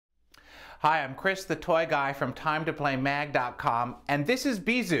Hi, I'm Chris, the toy guy from TimeToPlayMag.com, and this is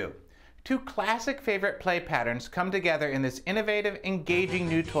Bizu. Two classic favorite play patterns come together in this innovative, engaging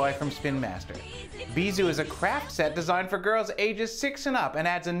new toy from Spin Master. Bizu is a craft set designed for girls ages 6 and up and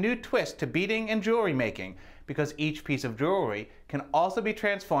adds a new twist to beading and jewelry making because each piece of jewelry can also be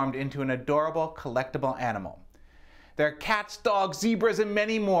transformed into an adorable collectible animal. There are cats, dogs, zebras, and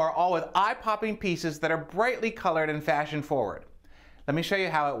many more, all with eye-popping pieces that are brightly colored and fashion-forward. Let me show you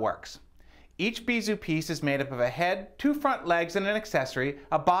how it works. Each Bizu piece is made up of a head, 2 front legs and an accessory,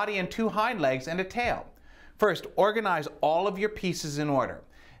 a body and 2 hind legs, and a tail. First, organize all of your pieces in order.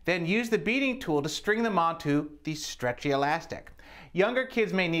 Then use the beading tool to string them onto the stretchy elastic. Younger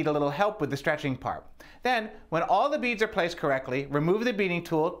kids may need a little help with the stretching part. Then, when all the beads are placed correctly, remove the beading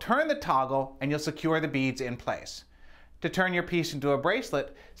tool, turn the toggle, and you'll secure the beads in place. To turn your piece into a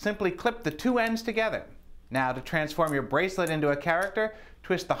bracelet, simply clip the 2 ends together. Now, to transform your bracelet into a character,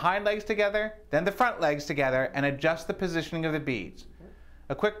 twist the hind legs together, then the front legs together, and adjust the positioning of the beads.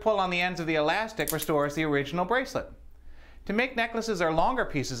 A quick pull on the ends of the elastic restores the original bracelet. To make necklaces or longer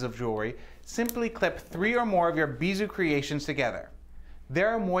pieces of jewelry, simply clip 3 or more of your Bizu creations together. There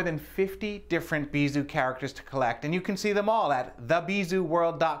are more than 50 different Bizu characters to collect, and you can see them all at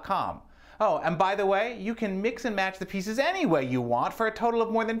thebizuworld.com. Oh, and by the way, you can mix and match the pieces any way you want for a total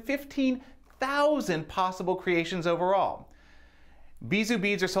of more than 15,000 possible creations overall. Bizu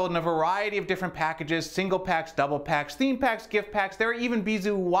beads are sold in a variety of different packages: single packs, double packs, theme packs, gift packs. There are even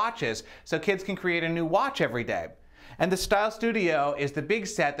Bizu watches, so kids can create a new watch every day. And the Style Studio is the big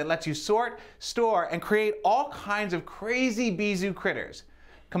set that lets you sort, store, and create all kinds of crazy Bizu critters.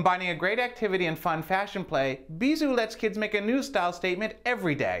 Combining a great activity and fun fashion play, Bizu lets kids make a new style statement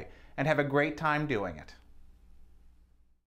every day and have a great time doing it.